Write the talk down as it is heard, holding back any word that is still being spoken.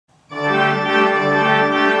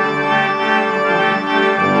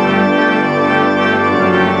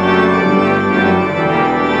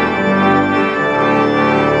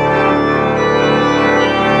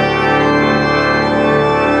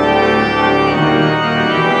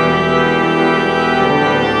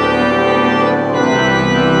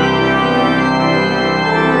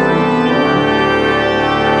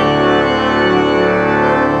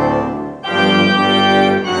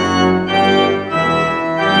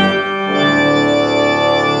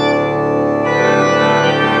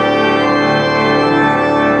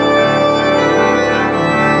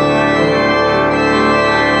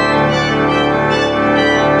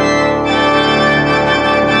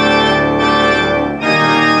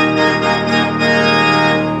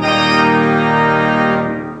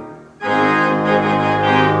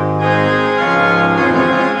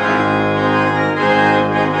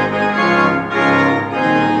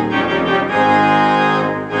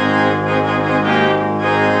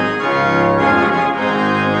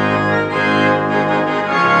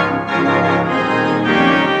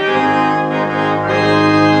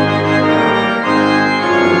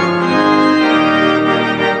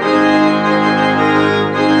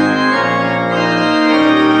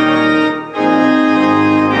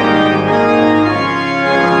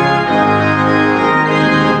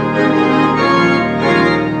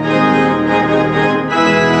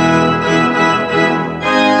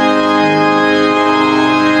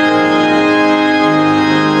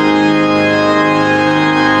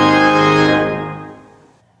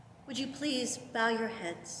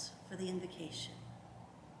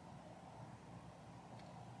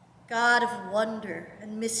of wonder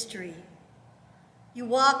and mystery. You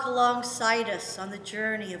walk alongside us on the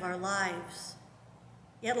journey of our lives.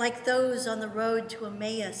 Yet like those on the road to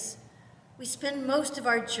Emmaus, we spend most of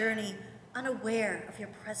our journey unaware of your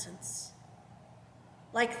presence.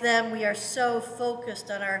 Like them, we are so focused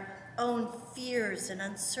on our own fears and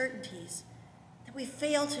uncertainties that we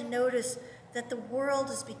fail to notice that the world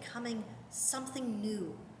is becoming something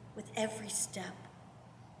new with every step.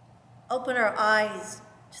 Open our eyes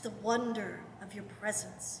to the wonder of your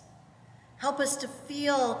presence. Help us to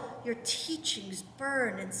feel your teachings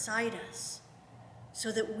burn inside us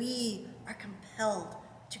so that we are compelled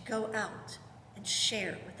to go out and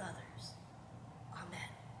share with others. Amen.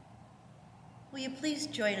 Will you please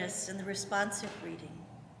join us in the responsive reading?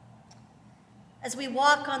 As we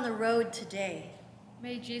walk on the road today,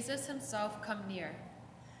 may Jesus himself come near.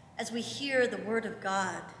 As we hear the word of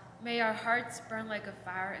God, may our hearts burn like a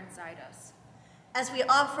fire inside us. As we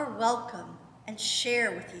offer welcome and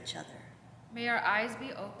share with each other, may our eyes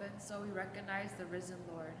be open so we recognize the risen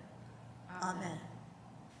Lord. Amen.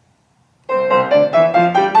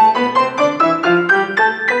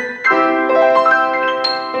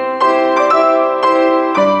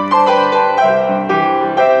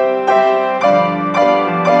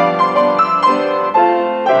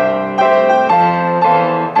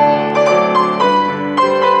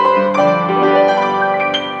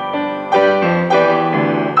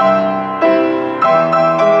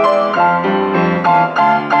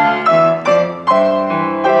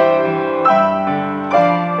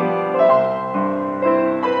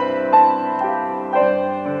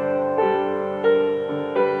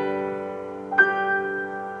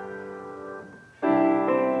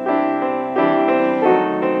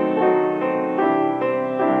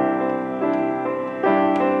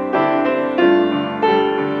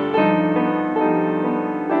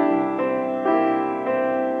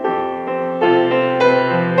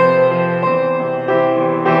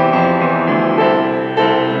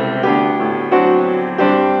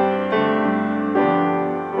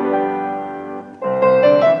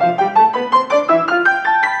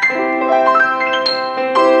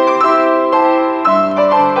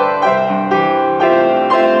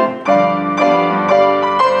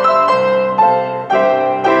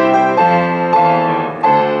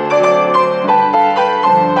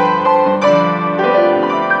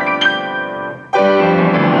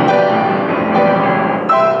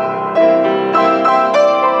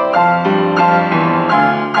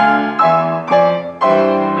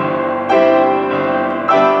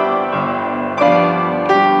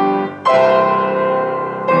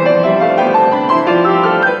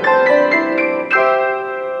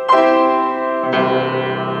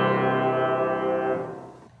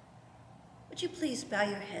 Would you please bow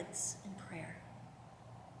your heads in prayer?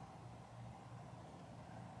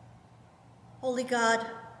 Holy God,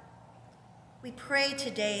 we pray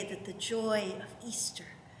today that the joy of Easter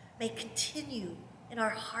may continue in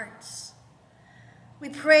our hearts. We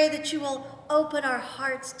pray that you will open our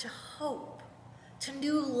hearts to hope, to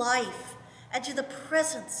new life, and to the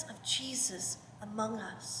presence of Jesus among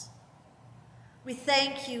us. We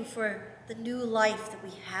thank you for the new life that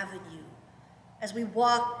we have in you as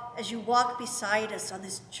you walk beside us on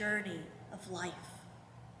this journey of life.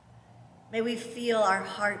 May we feel our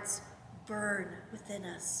hearts burn within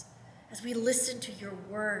us as we listen to your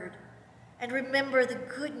word and remember the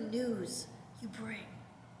good news you bring.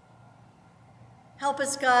 Help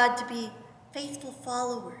us, God, to be faithful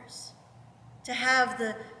followers, to have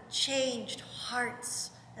the changed hearts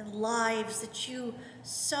and lives that you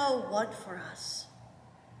so want for us,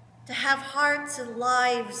 to have hearts and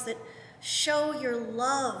lives that show your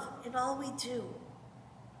love in all we do.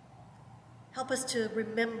 Help us to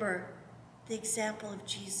remember the example of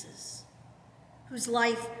Jesus, whose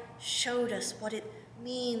life showed us what it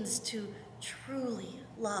means to truly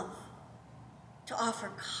love, to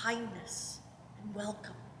offer kindness and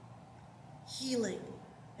welcome, healing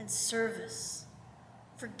and service,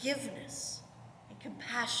 forgiveness and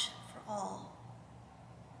compassion for all.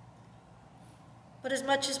 But as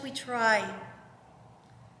much as we try,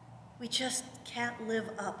 we just can't live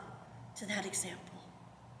up to that example.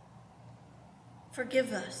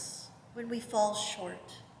 Forgive us when we fall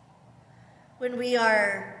short, when we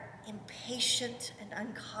are impatient and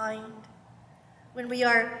unkind, when we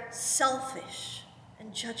are selfish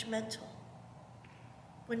and judgmental,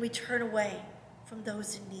 when we turn away from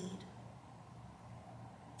those in need.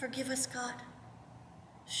 Forgive us, God.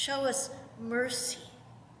 Show us mercy.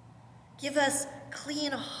 Give us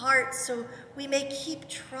clean hearts so we may keep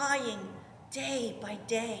trying day by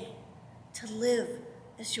day to live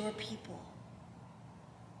as your people.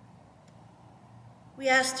 We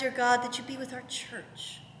ask, dear God, that you be with our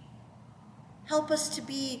church. Help us to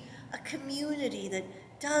be a community that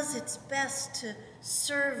does its best to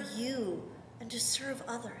serve you and to serve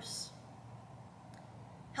others.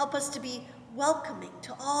 Help us to be welcoming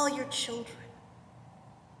to all your children.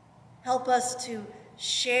 Help us to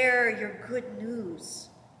share your good news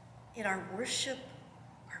in our worship,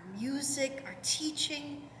 our music, our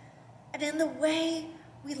teaching, and in the way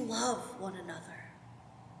we love one another.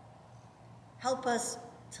 Help us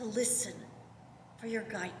to listen for your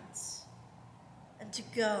guidance and to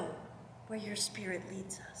go where your Spirit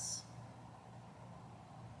leads us.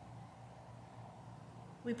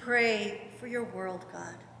 We pray for your world,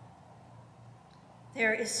 God.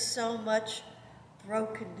 There is so much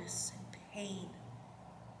brokenness and pain,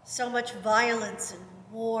 so much violence and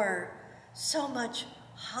war, so much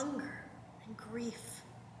hunger and grief.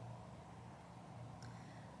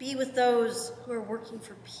 Be with those who are working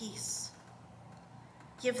for peace.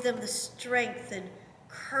 Give them the strength and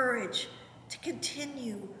courage to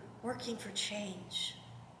continue working for change.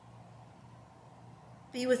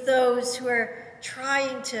 Be with those who are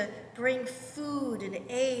trying to bring food and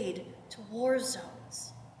aid to war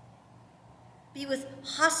zones. Be with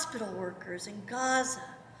hospital workers in Gaza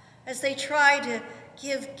as they try to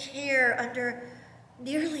give care under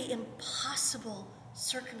nearly impossible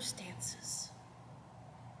circumstances.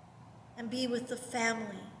 And be with the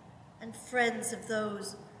family and friends of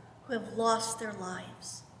those who have lost their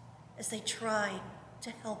lives as they try to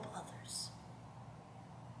help others.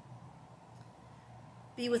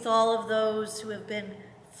 Be with all of those who have been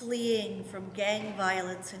fleeing from gang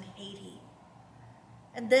violence in Haiti,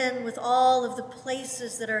 and then with all of the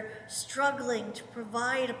places that are struggling to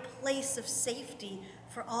provide a place of safety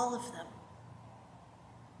for all of them.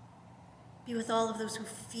 Be with all of those who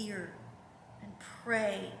fear and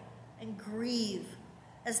pray and grieve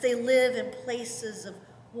as they live in places of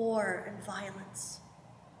war and violence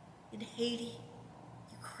in Haiti,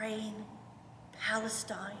 Ukraine,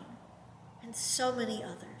 Palestine, and so many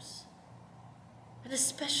others, and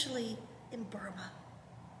especially in Burma,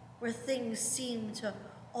 where things seem to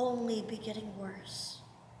only be getting worse.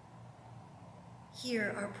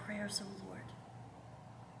 Hear our prayers, O Lord.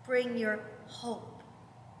 Bring your hope,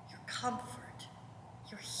 your comfort,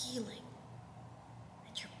 your healing,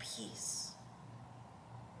 and your peace.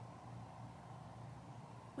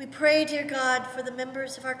 We pray, dear God, for the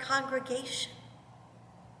members of our congregation.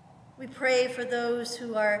 We pray for those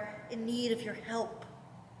who are in need of your help,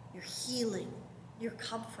 your healing, your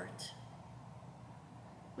comfort.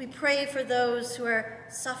 We pray for those who are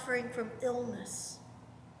suffering from illness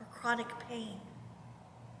or chronic pain.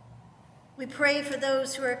 We pray for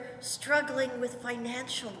those who are struggling with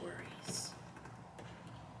financial worries.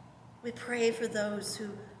 We pray for those who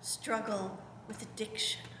struggle with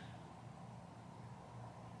addiction.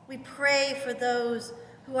 We pray for those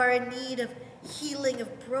who are in need of healing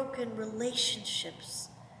of broken relationships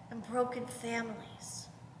and broken families.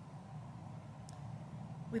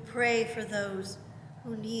 We pray for those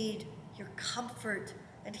who need your comfort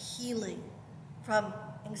and healing from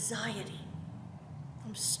anxiety,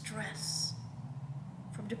 from stress,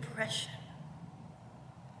 from depression.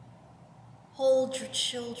 Hold your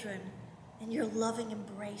children in your loving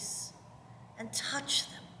embrace and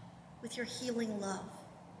touch them with your healing love,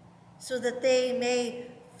 so that they may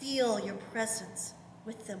feel your presence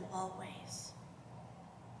with them always.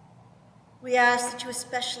 We ask that you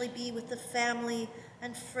especially be with the family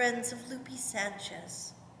and friends of Lupe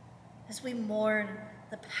Sanchez as we mourn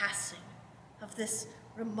the passing of this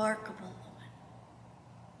remarkable woman.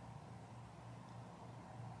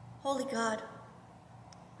 Holy God,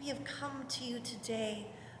 we have come to you today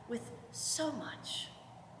with so much,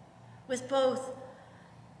 with both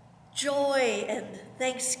joy and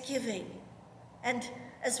thanksgiving, and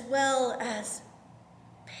as well as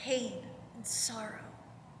pain and sorrow.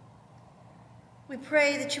 We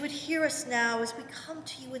pray that you would hear us now as we come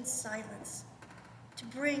to you in silence to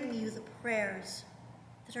bring you the prayers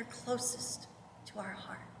that are closest to our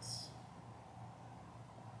hearts.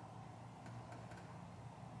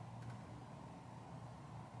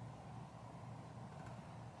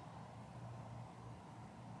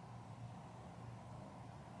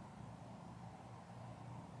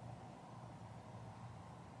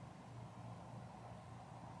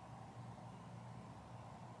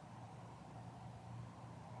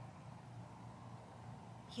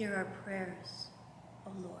 Hear our prayers,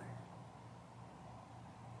 O Lord.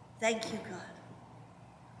 Thank you, God,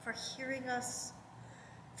 for hearing us,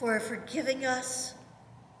 for forgiving us,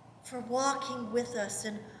 for walking with us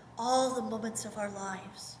in all the moments of our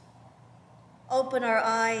lives. Open our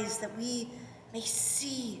eyes that we may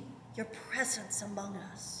see your presence among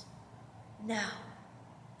us, now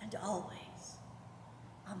and always.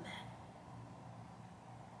 Amen.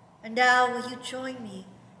 And now will you join me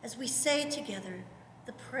as we say together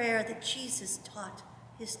the prayer that Jesus taught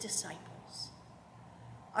his disciples.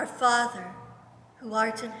 Our Father, who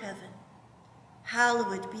art in heaven,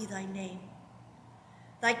 hallowed be thy name.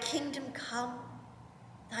 Thy kingdom come,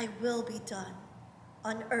 thy will be done,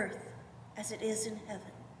 on earth as it is in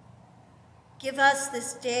heaven. Give us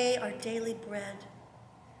this day our daily bread,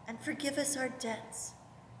 and forgive us our debts,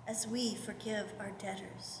 as we forgive our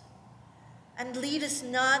debtors. And lead us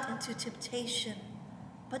not into temptation,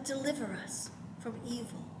 but deliver us from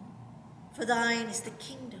evil. For thine is the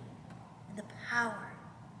kingdom, and the power,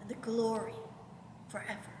 and the glory,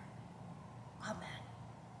 forever. Amen.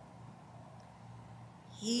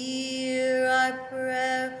 Hear our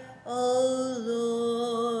prayer, O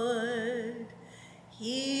Lord.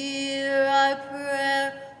 Hear our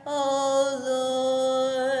prayer, O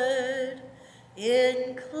Lord.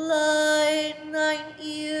 Incline thine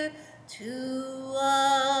ear to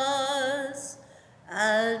us,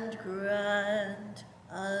 and grant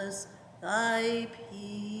us thy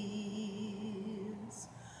peace.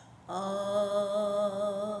 Amen.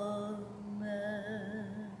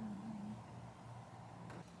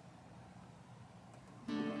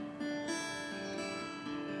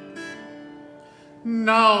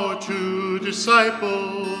 Now 2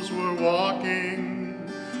 disciples were walking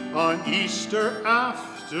on Easter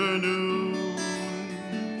afternoon,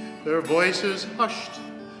 their voices hushed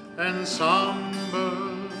and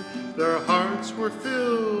somber, their hearts were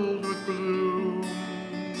filled with gloom.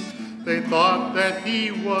 They thought that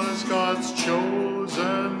he was God's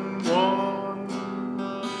chosen one,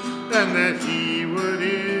 and that he would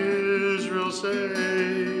Israel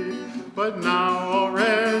save. But now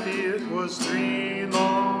already it was 3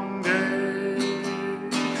 long days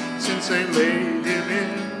since they laid him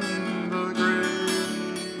in the grave.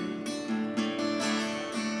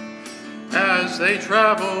 As they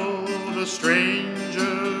traveled, a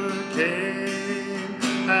stranger came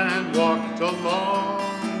and walked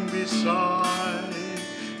along beside.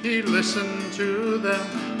 He listened to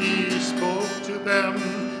them, he spoke to them,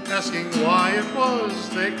 asking why it was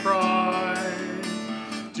they cried.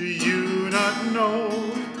 Do you not know,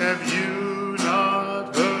 have you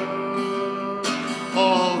not heard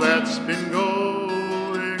all that's been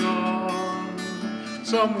going on?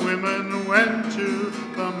 Some women went to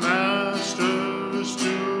the Master's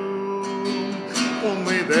tomb,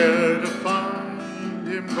 only there to find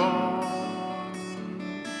him gone.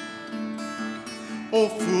 Oh,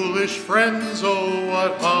 foolish friends, oh,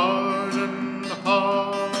 what hardened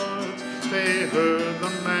hearts. They heard the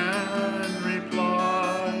man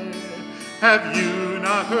reply, have you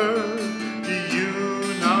not heard, do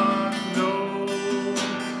you not know,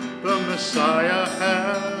 the Messiah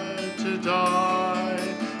had to die.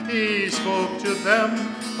 He spoke to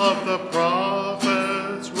them of the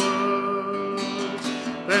prophet's words,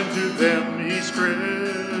 then to them he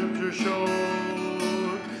scripture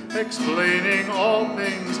showed, explaining all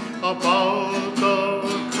things about the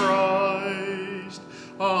Christ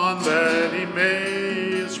on that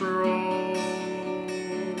Emmaus road.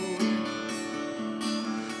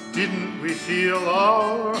 Didn't we feel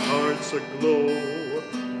our hearts aglow,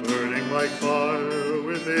 burning like fire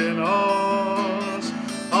within us?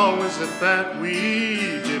 How is it that we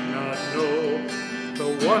did not know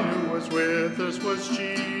the one who was with us was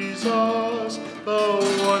Jesus? The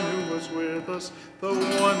one who was with us, the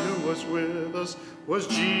one who was with us was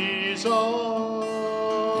Jesus.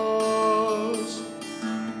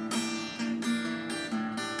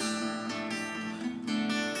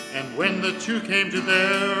 And when the 2 came to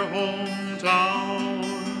their hometown,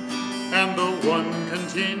 and the one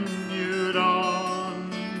continued on,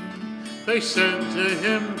 they said to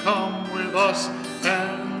him, come with us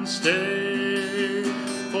and stay,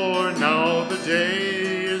 for now the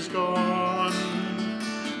day is gone.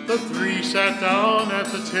 The 3 sat down at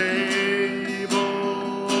the table.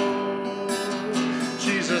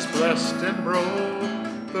 Jesus blessed and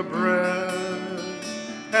broke the bread,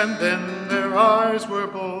 and then their eyes were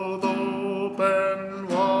both open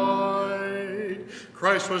wide.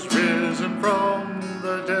 Christ was risen from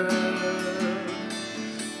the dead.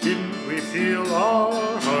 Didn't we feel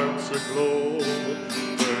our hearts aglow,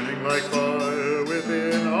 burning like fire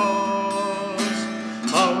within us?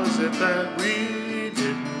 How is it that we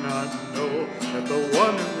did not know that the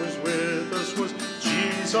one who was with us was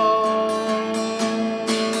Jesus?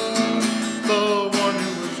 The one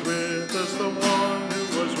who was with us, the one who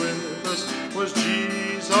was with us was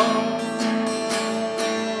Jesus.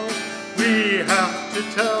 We have to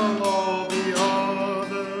tell all the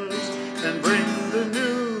others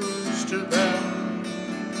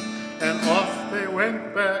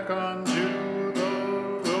went back onto the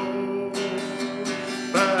road,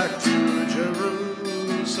 back to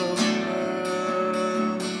Jerusalem.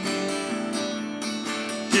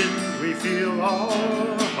 Didn't we feel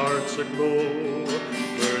our hearts aglow,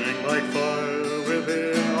 burning like fire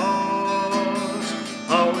within us?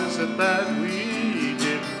 How is it that we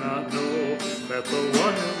did not know that the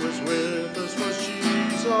one who was with us was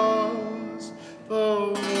Jesus?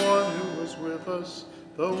 The one who was with us,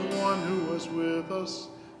 the one who was with us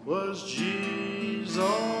was Jesus.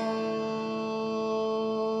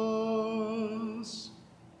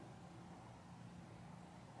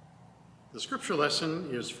 The scripture lesson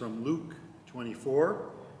is from Luke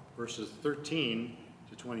 24, verses 13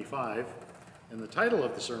 to 25, and the title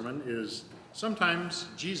of the sermon is Sometimes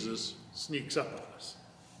Jesus Sneaks Up on Us.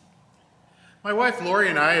 My wife Lori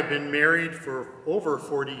and I have been married for over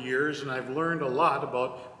 40 years, and I've learned a lot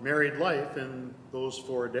about married life in those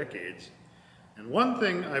 4 decades. And one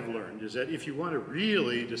thing I've learned is that if you want to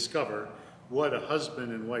really discover what a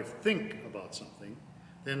husband and wife think about something,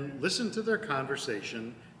 then listen to their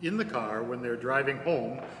conversation in the car when they're driving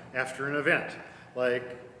home after an event,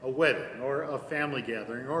 like a wedding or a family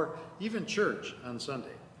gathering or even church on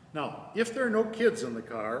Sunday. Now, if there are no kids in the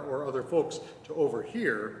car or other folks to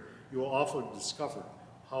overhear, you will also discover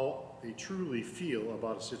how they truly feel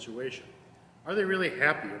about a situation. Are they really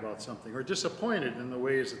happy about something or disappointed in the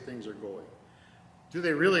ways that things are going? Do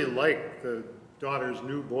they really like the daughter's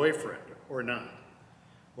new boyfriend or not?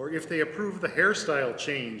 Or if they approve the hairstyle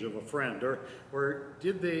change of a friend, or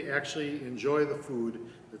did they actually enjoy the food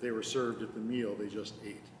that they were served at the meal they just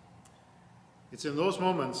ate? It's in those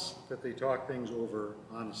moments that they talk things over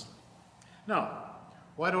honestly. Now,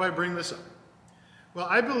 why do I bring this up? Well,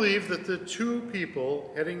 I believe that the 2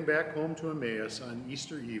 people heading back home to Emmaus on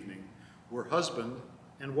Easter evening were husband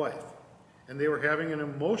and wife, and they were having an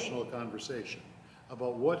emotional conversation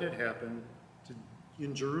about what had happened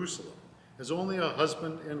in Jerusalem, as only a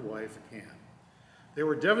husband and wife can. They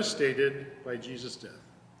were devastated by Jesus' death.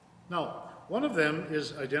 Now, one of them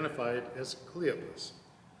is identified as Cleopas.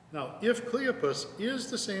 Now, if Cleopas is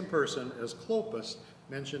the same person as Clopas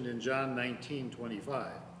mentioned in John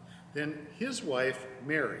 19:25, then his wife,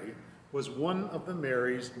 Mary, was one of the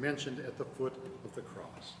Marys mentioned at the foot of the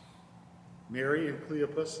cross. Mary and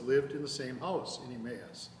Cleopas lived in the same house in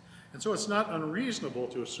Emmaus, and so it's not unreasonable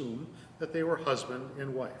to assume that they were husband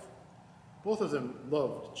and wife. Both of them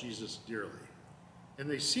loved Jesus dearly, and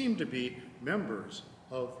they seemed to be members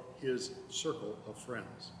of his circle of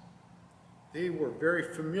friends. They were very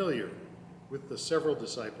familiar with the several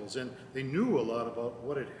disciples, and they knew a lot about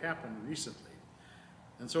what had happened recently.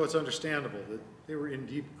 And so it's understandable that they were in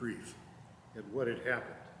deep grief at what had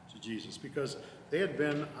happened to Jesus, because they had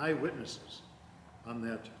been eyewitnesses on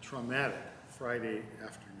that traumatic Friday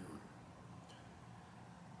afternoon.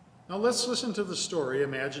 Now let's listen to the story,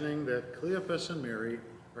 imagining that Cleopas and Mary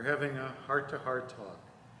are having a heart-to-heart talk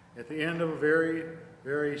at the end of a very,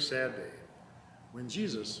 very sad day, when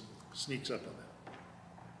Jesus sneaks up on them.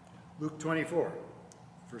 Luke 24,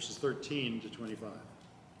 verses 13 to 25.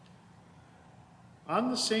 On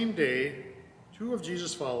the same day, 2 of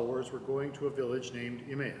Jesus' followers were going to a village named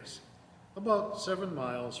Emmaus, about 7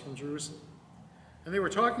 miles from Jerusalem. And they were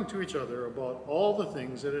talking to each other about all the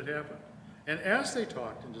things that had happened. And as they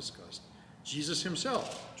talked and discussed, Jesus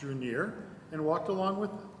himself drew near and walked along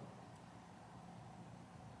with them.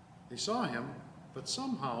 They saw him, but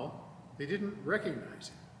somehow they didn't recognize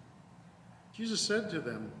him. Jesus said to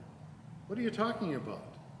them, "What are you talking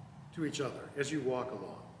about to each other as you walk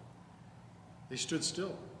along?" They stood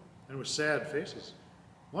still and with sad faces.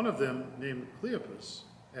 One of them, named Cleopas,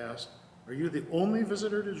 asked, "Are you the only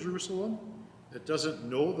visitor to Jerusalem that doesn't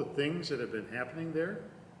know the things that have been happening there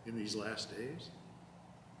in these last days?"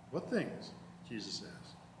 "What things?" Jesus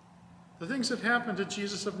asked. "The things that happened to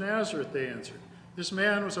Jesus of Nazareth," they answered. "This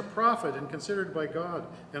man was a prophet and considered by God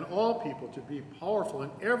and all people to be powerful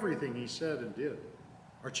in everything he said and did.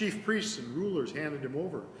 Our chief priests and rulers handed him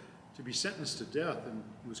over to be sentenced to death, and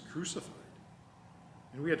he was crucified.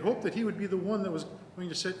 And we had hoped that he would be the one that was going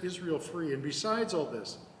to set Israel free. And besides all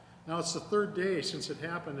this, now it's the 3rd day since it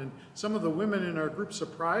happened, and some of the women in our group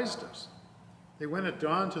surprised us. They went at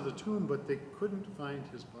dawn to the tomb, but they couldn't find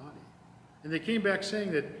his body. And they came back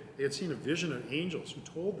saying that they had seen a vision of angels who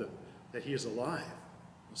told them that he is alive.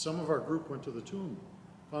 Some of our group went to the tomb,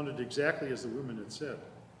 found it exactly as the women had said,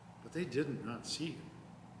 but they did not see him."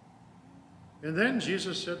 And then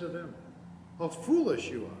Jesus said to them, "How foolish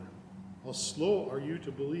you are! How slow are you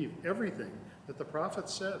to believe everything that the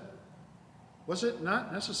prophets said? Was it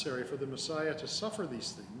not necessary for the Messiah to suffer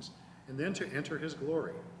these things and then to enter his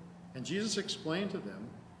glory?" And Jesus explained to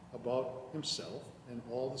them about himself and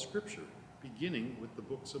all the scripture, beginning with the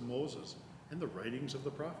books of Moses and the writings of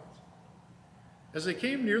the prophets. As they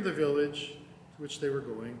came near the village to which they were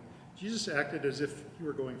going, Jesus acted as if he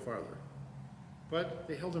were going farther. But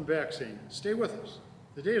they held him back, saying, "Stay with us.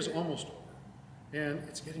 The day is almost over, and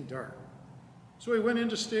it's getting dark." So he went in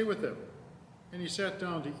to stay with them, and he sat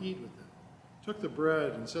down to eat with them, took the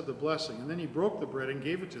bread and said the blessing, and then he broke the bread and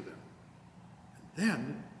gave it to them. And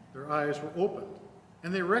then their eyes were opened,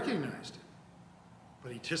 and they recognized him,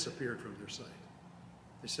 but he disappeared from their sight.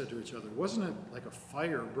 They said to each other, "Wasn't it like a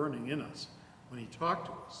fire burning in us when he talked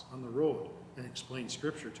to us on the road and explained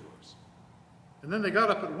scripture to us?" And then they got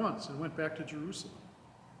up at once and went back to Jerusalem,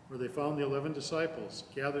 where they found the 11 disciples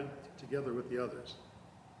gathered together with the others.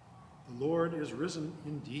 "The Lord is risen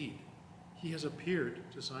indeed. He has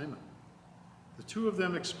appeared to Simon." The two of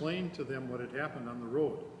them explained to them what had happened on the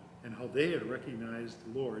road and how they had recognized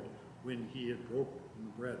the Lord when he had broken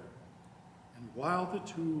the bread. And while the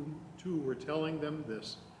two were telling them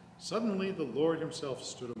this, suddenly the Lord himself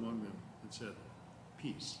stood among them and said,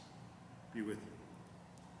 "Peace be with you."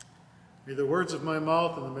 May the words of my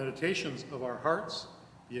mouth and the meditations of our hearts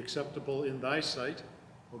be acceptable in thy sight,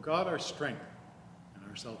 O God, our strength and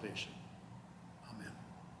our salvation. Amen.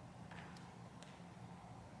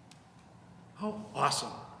 How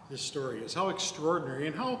awesome this story is, how extraordinary,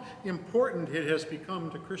 and how important it has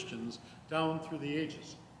become to Christians down through the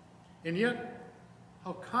ages. And yet,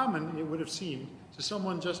 how common it would have seemed to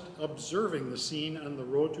someone just observing the scene on the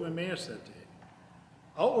road to Emmaus that day.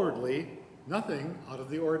 Outwardly, nothing out of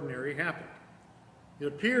the ordinary happened. It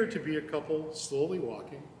appeared to be a couple slowly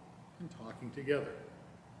walking and talking together.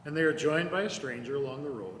 And they are joined by a stranger along the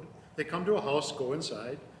road. They come to a house, go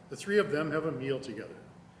inside. The three of them have a meal together.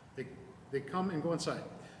 They come and go inside.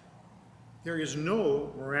 There is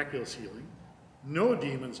no miraculous healing, no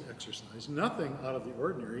demons exorcised, nothing out of the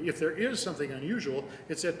ordinary. If there is something unusual,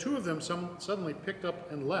 it's that two of them suddenly picked up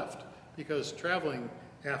and left, because traveling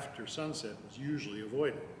after sunset was usually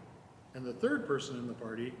avoided. And the third person in the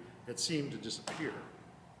party had seemed to disappear.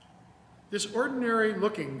 This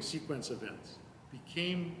ordinary-looking sequence of events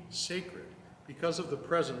became sacred because of the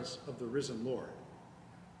presence of the risen Lord.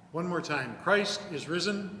 One more time, Christ is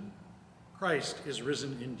risen. Christ is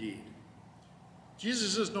risen indeed.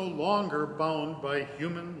 Jesus is no longer bound by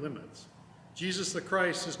human limits. Jesus the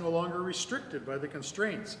Christ is no longer restricted by the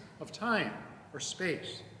constraints of time or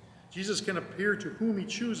space. Jesus can appear to whom he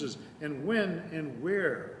chooses and when and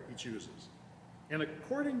where he chooses. And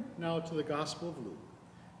according now to the Gospel of Luke,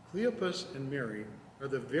 Cleopas and Mary are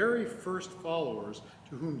the very first followers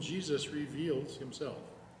to whom Jesus reveals himself.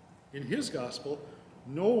 In his Gospel,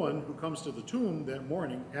 no one who comes to the tomb that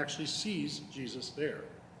morning actually sees Jesus there.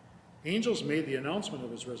 Angels made the announcement of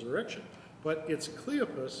his resurrection, but it's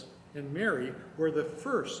Cleopas and Mary who are the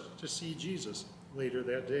first to see Jesus later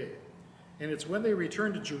that day. And it's when they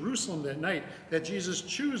return to Jerusalem that night that Jesus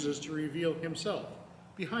chooses to reveal himself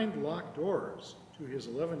behind locked doors to his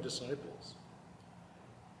 11 disciples.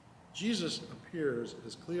 Jesus appears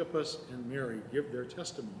as Cleopas and Mary give their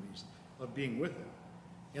testimonies of being with him,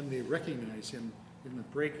 and they recognize him in the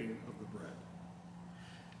breaking of the bread.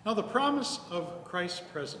 Now, the promise of Christ's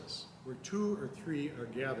presence, where 2 or 3 are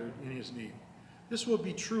gathered in his name, this will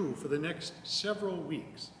be true for the next several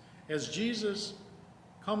weeks as Jesus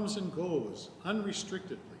comes and goes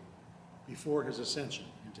unrestrictedly before his ascension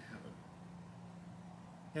into heaven.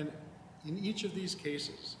 And in each of these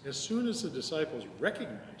cases, as soon as the disciples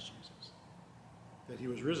recognized Jesus, that he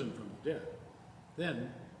was risen from the dead,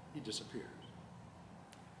 then he disappears.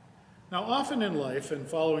 Now, often in life and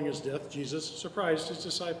following his death, Jesus surprised his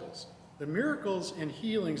disciples. The miracles and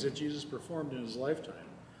healings that Jesus performed in his lifetime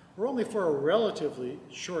were only for a relatively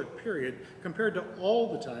short period compared to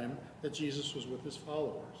all the time that Jesus was with his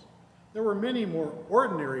followers. There were many more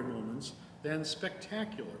ordinary moments than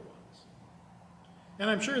spectacular ones. And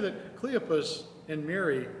I'm sure that Cleopas and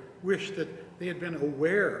Mary wished that they had been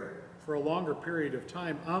aware for a longer period of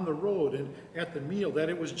time on the road and at the meal that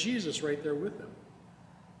it was Jesus right there with them.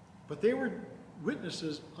 But they were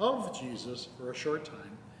witnesses of Jesus for a short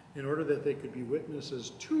time in order that they could be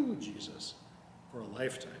witnesses to Jesus for a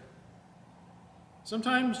lifetime.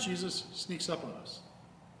 Sometimes Jesus sneaks up on us,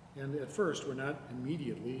 and at first we're not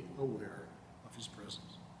immediately aware of his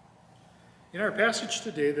presence. In our passage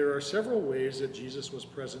today, there are several ways that Jesus was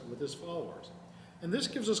present with his followers, and this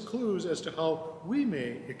gives us clues as to how we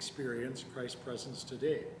may experience Christ's presence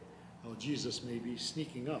today, how Jesus may be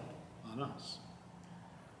sneaking up on us.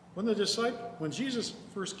 When Jesus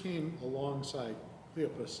first came alongside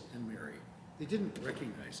Cleopas and Mary, they didn't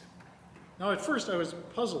recognize him. Now, at first I was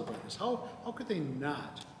puzzled by this. How could they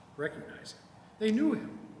not recognize him? They knew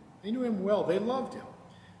him. They knew him well. They loved him.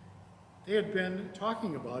 They had been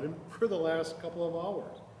talking about him for the last couple of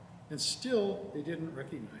hours, and still they didn't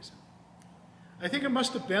recognize him. I think it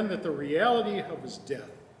must have been that the reality of his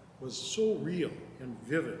death was so real and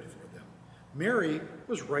vivid for them. Mary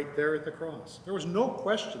was right there at the cross. There was no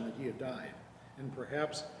question that he had died, and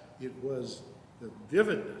perhaps it was the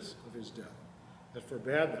vividness of his death that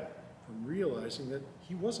forbade them from realizing that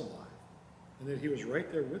he was alive and that he was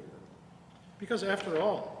right there with them. Because after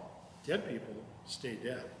all, dead people stay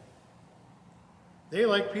dead. They,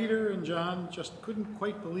 like Peter and John, just couldn't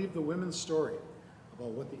quite believe the women's story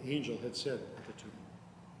about what the angel had said at the tomb.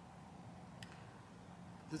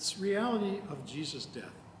 This reality of Jesus' death,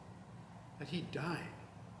 that he died.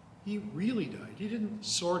 He really died. He didn't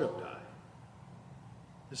sort of die.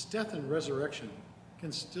 This death and resurrection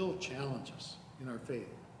can still challenge us in our faith.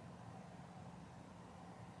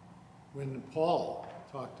 When Paul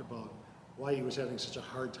talked about why he was having such a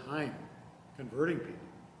hard time converting people,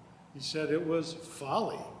 he said it was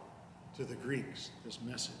folly to the Greeks, this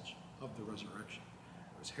message of the resurrection.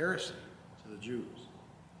 It was heresy to the Jews.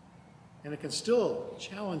 And it can still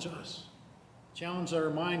challenge us, challenge our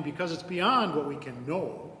mind, because it's beyond what we can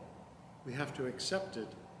know. We have to accept it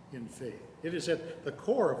in faith. It is at the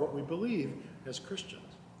core of what we believe as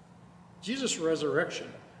Christians. Jesus' resurrection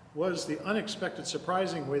was the unexpected,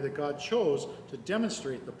 surprising way that God chose to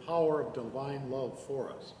demonstrate the power of divine love for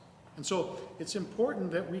us. And so it's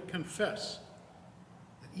important that we confess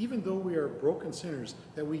that even though we are broken sinners,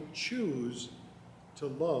 that we choose to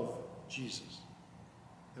love Jesus,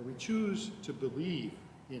 that we choose to believe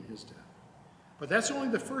in his death. But that's only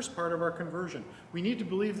the first part of our conversion. We need to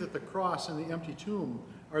believe that the cross and the empty tomb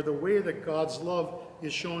are the way that God's love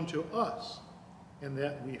is shown to us, and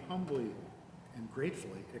that we humbly and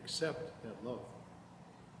gratefully accept that love.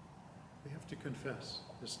 We have to confess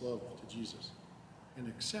this love to Jesus and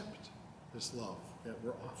accept this love that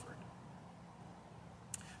we're offered.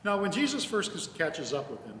 Now, when Jesus first catches up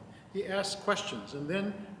with them, he asks questions, and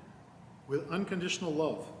then with unconditional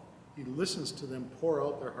love, he listens to them pour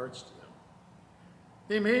out their hearts to them.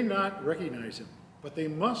 They may not recognize him, but they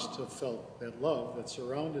must have felt that love that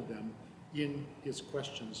surrounded them in his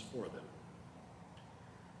questions for them.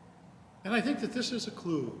 And I think that this is a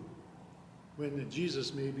clue when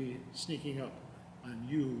Jesus may be sneaking up on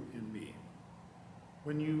you and me,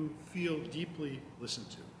 when you feel deeply listened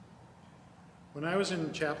to. When I was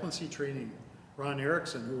in chaplaincy training, Ron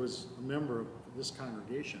Erickson, who was a member of this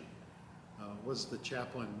congregation, was the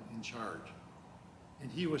chaplain in charge.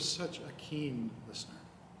 And he was such a keen listener.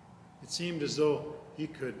 It seemed as though he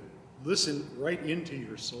could listen right into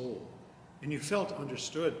your soul, and you felt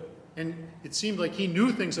understood. And it seemed like he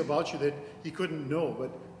knew things about you that he couldn't know, but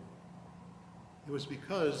it was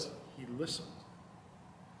because he listened.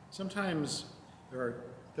 Sometimes there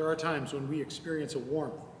are times when we experience a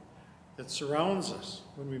warmth that surrounds us,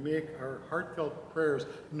 when we make our heartfelt prayers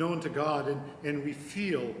known to God and we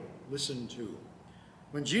feel listened to.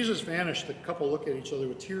 When Jesus vanished, the couple looked at each other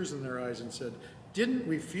with tears in their eyes and said, "Didn't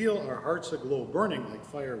we feel our hearts aglow, burning like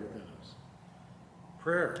fire within us?"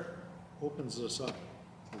 Prayer opens us up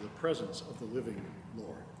to the presence of the living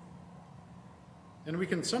Lord. And we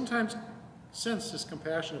can sometimes sense this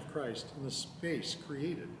compassion of Christ in the space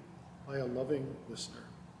created by a loving listener.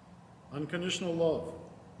 Unconditional love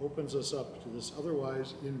opens us up to this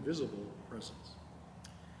otherwise invisible presence.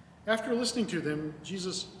 After listening to them,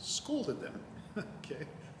 Jesus scolded them. Okay,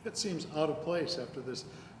 that seems out of place after this,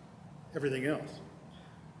 everything else.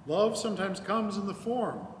 Love sometimes comes in the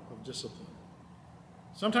form of discipline.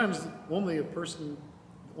 Sometimes only a person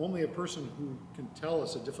who can tell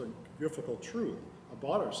us a difficult truth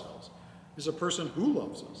about ourselves is a person who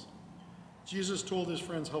loves us. Jesus told his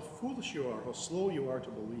friends how foolish you are, how slow you are to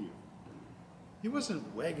believe. He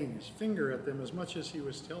wasn't wagging his finger at them as much as he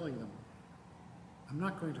was telling them, I'm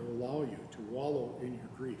not going to allow you to wallow in your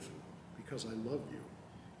grief because I love you.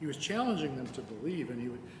 He was challenging them to believe,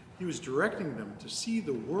 and he was directing them to see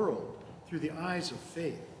the world through the eyes of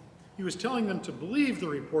faith. He was telling them to believe the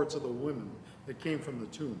reports of the women that came from the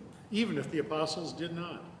tomb, even if the apostles did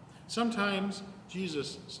not. Sometimes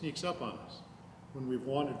Jesus sneaks up on us when we've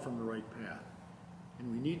wandered from the right path, and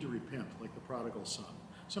we need to repent like the prodigal son.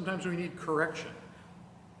 Sometimes we need correction,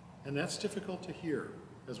 and that's difficult to hear,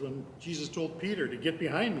 as when Jesus told Peter to get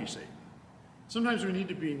behind me, Satan. Sometimes we need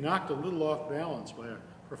to be knocked a little off balance by a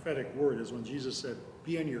prophetic word, as when Jesus said,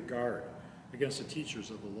 be on your guard against the teachers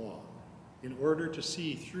of the law, in order to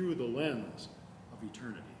see through the lens of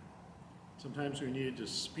eternity. Sometimes we need to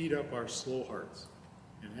speed up our slow hearts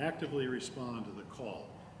and actively respond to the call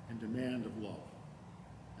and demand of love.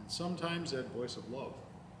 And sometimes that voice of love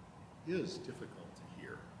is difficult to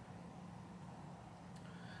hear.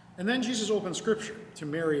 And then Jesus opened Scripture to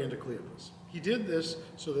Mary and to Cleopas. He did this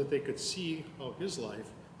so that they could see how his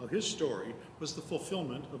life, how his story, was the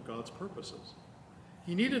fulfillment of God's purposes.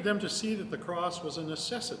 He needed them to see that the cross was a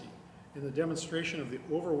necessity in the demonstration of the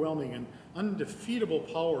overwhelming and undefeatable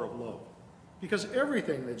power of love. Because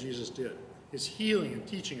everything that Jesus did, his healing and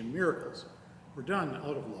teaching and miracles, were done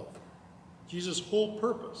out of love. Jesus' whole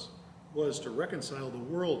purpose was to reconcile the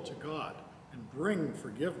world to God and bring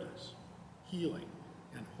forgiveness, healing,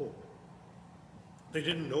 and hope. They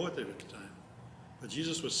didn't know it at the time, but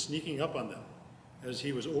Jesus was sneaking up on them as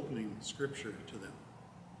he was opening Scripture to them.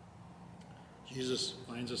 Jesus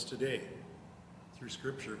finds us today through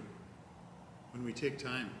Scripture when we take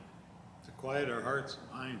time to quiet our hearts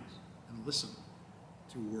and minds and listen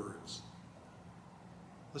to words.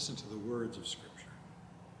 Listen to the words of Scripture.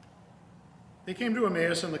 They came to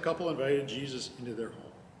Emmaus, and the couple invited Jesus into their home.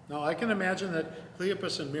 Now, I can imagine that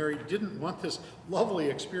Cleopas and Mary didn't want this lovely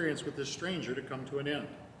experience with this stranger to come to an end.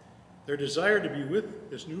 Their desire to be with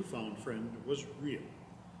this newfound friend was real.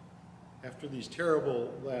 After these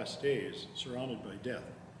terrible last days, surrounded by death,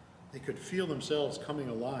 they could feel themselves coming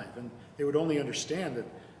alive, and they would only understand that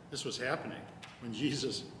this was happening when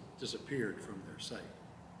Jesus disappeared from their sight.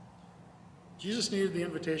 Jesus needed the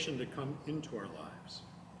invitation to come into our lives.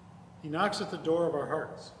 He knocks at the door of our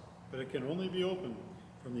hearts, but it can only be opened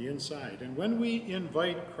from the inside. And when we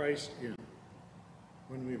invite Christ in,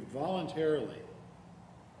 when we voluntarily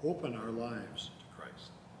open our lives to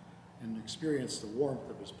Christ and experience the warmth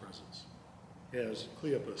of his presence, as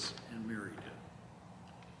Cleopas and Mary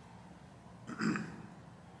did.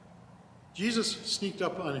 Jesus sneaked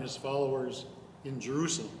up on his followers in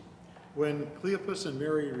Jerusalem when Cleopas and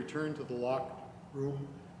Mary returned to the locked room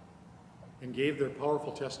and gave their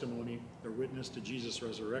powerful testimony, their witness to Jesus'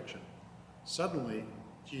 resurrection. Suddenly,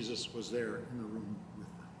 Jesus was there in the room with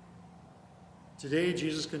them. Today,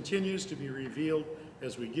 Jesus continues to be revealed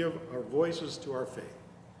as we give our voices to our faith.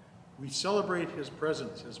 We celebrate his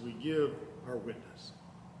presence as we give our witness.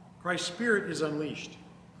 Christ's Spirit is unleashed.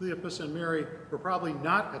 Cleopas and Mary were probably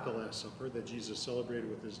not at the Last Supper that Jesus celebrated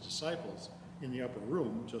with his disciples in the upper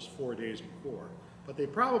room just 4 days before, but they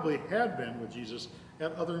probably had been with Jesus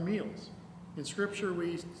at other meals. In Scripture,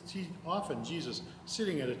 we see often Jesus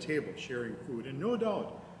sitting at a table sharing food, and no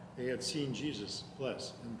doubt they had seen Jesus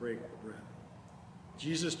bless and break the bread.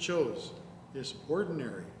 Jesus chose this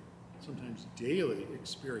ordinary, sometimes daily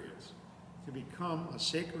experience to become a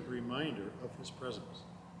sacred reminder of his presence.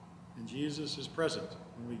 And Jesus is present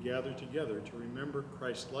when we gather together to remember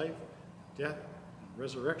Christ's life, death, and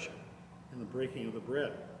resurrection in the breaking of the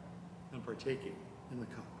bread and partaking in the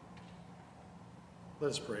cup.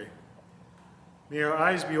 Let us pray. May our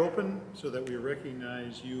eyes be open so that we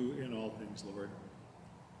recognize you in all things, Lord.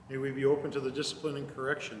 May we be open to the discipline and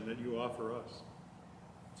correction that you offer us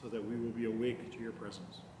so that we will be awake to your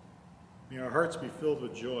presence. May our hearts be filled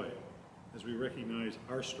with joy as we recognize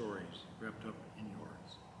our stories wrapped up in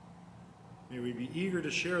yours. May we be eager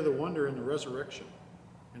to share the wonder in the resurrection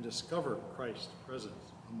and discover Christ's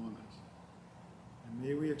presence among us. And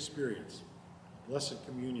may we experience blessed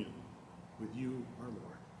communion with you, our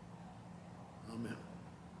Lord. Amen.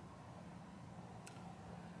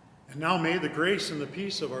 And now may the grace and the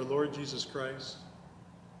peace of our Lord Jesus Christ,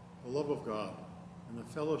 the love of God, and the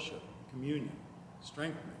fellowship, communion,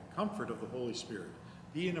 strength, and comfort of the Holy Spirit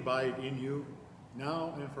be and abide in you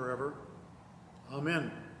now and forever. Amen.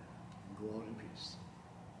 And go out in peace.